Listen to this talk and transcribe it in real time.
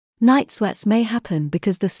Night sweats may happen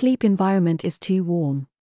because the sleep environment is too warm.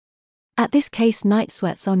 At this case, night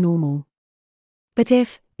sweats are normal. But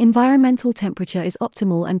if environmental temperature is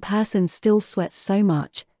optimal and person still sweats so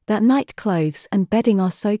much that night clothes and bedding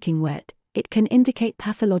are soaking wet, it can indicate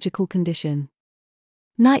pathological condition.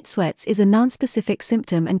 Night sweats is a nonspecific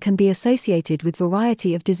symptom and can be associated with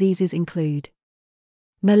variety of diseases include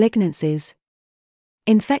malignancies,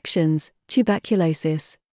 infections,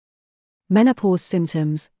 tuberculosis, menopause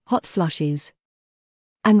symptoms, hot flushes,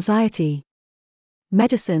 anxiety,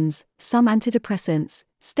 medicines, some antidepressants,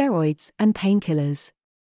 steroids and painkillers,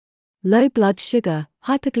 low blood sugar,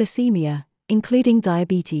 hypoglycaemia, including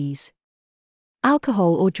diabetes,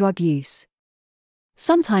 alcohol or drug use.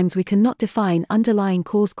 Sometimes we cannot define underlying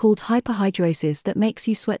cause called hyperhidrosis that makes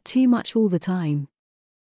you sweat too much all the time.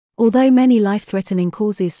 Although many life-threatening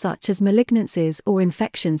causes such as malignancies or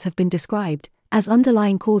infections have been described as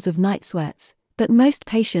underlying cause of night sweats, but most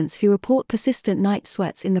patients who report persistent night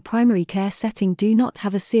sweats in the primary care setting do not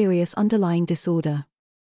have a serious underlying disorder.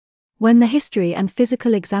 When the history and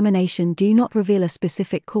physical examination do not reveal a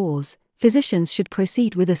specific cause, physicians should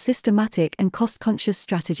proceed with a systematic and cost-conscious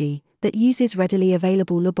strategy that uses readily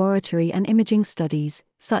available laboratory and imaging studies,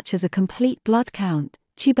 such as a complete blood count,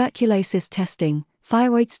 tuberculosis testing,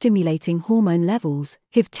 thyroid-stimulating hormone levels,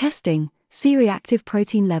 HIV testing, C-reactive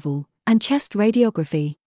protein level, and chest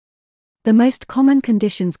radiography. The most common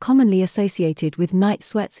conditions commonly associated with night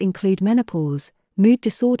sweats include menopause, mood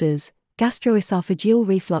disorders, gastroesophageal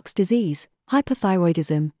reflux disease,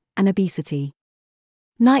 hyperthyroidism, and obesity.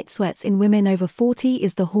 Night sweats in women over 40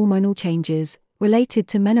 is the hormonal changes related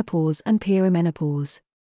to menopause and perimenopause.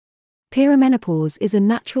 Perimenopause is a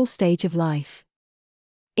natural stage of life.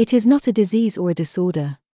 It is not a disease or a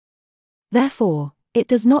disorder. Therefore, it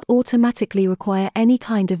does not automatically require any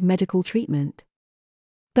kind of medical treatment.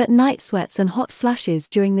 But night sweats and hot flashes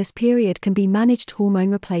during this period can be managed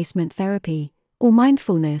hormone replacement therapy, or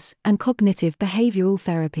mindfulness and cognitive behavioral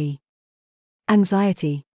therapy.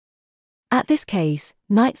 Anxiety. At this case,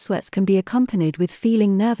 night sweats can be accompanied with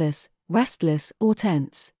feeling nervous, restless, or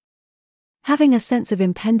tense. Having a sense of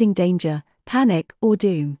impending danger, panic, or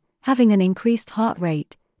doom, having an increased heart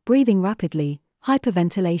rate, breathing rapidly,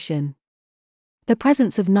 hyperventilation. The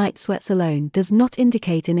presence of night sweats alone does not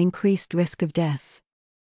indicate an increased risk of death.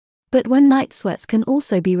 But when night sweats can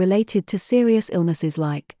also be related to serious illnesses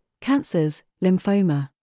like cancers, lymphoma,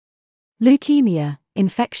 leukemia,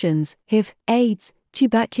 infections, HIV, AIDS,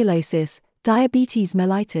 tuberculosis, diabetes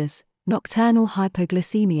mellitus, nocturnal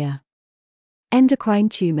hypoglycemia, endocrine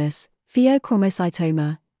tumors,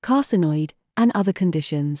 pheochromocytoma, carcinoid, and other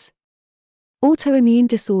conditions. Autoimmune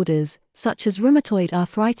disorders, such as rheumatoid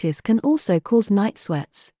arthritis, can also cause night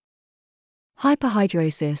sweats.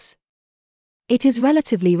 Hyperhidrosis. It is a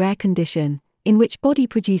relatively rare condition, in which body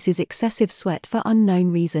produces excessive sweat for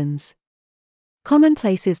unknown reasons. Common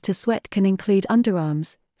places to sweat can include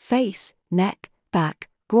underarms, face, neck, back,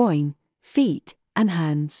 groin, feet, and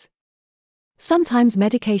hands. Sometimes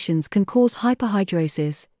medications can cause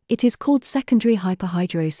hyperhidrosis. It is called secondary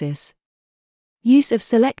hyperhidrosis. Use of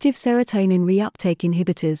selective serotonin reuptake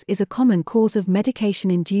inhibitors is a common cause of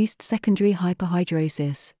medication-induced secondary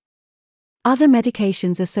hyperhidrosis. Other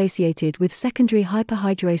medications associated with secondary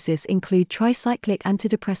hyperhidrosis include tricyclic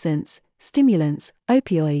antidepressants, stimulants,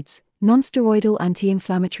 opioids, nonsteroidal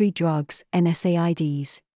anti-inflammatory drugs,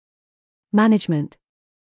 NSAIDs. Management.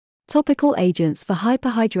 Topical agents for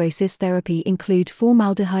hyperhidrosis therapy include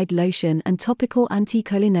formaldehyde lotion and topical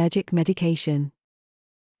anticholinergic medication.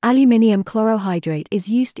 Aluminium chlorohydrate is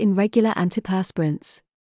used in regular antiperspirants.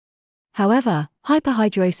 However,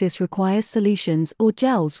 hyperhidrosis requires solutions or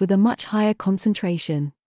gels with a much higher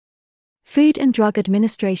concentration. Food and Drug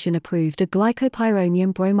Administration approved a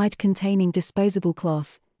glycopyrronium bromide-containing disposable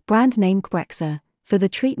cloth, brand name Qbrexza, for the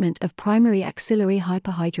treatment of primary axillary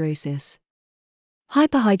hyperhidrosis.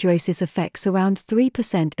 Hyperhidrosis affects around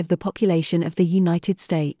 3% of the population of the United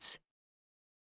States.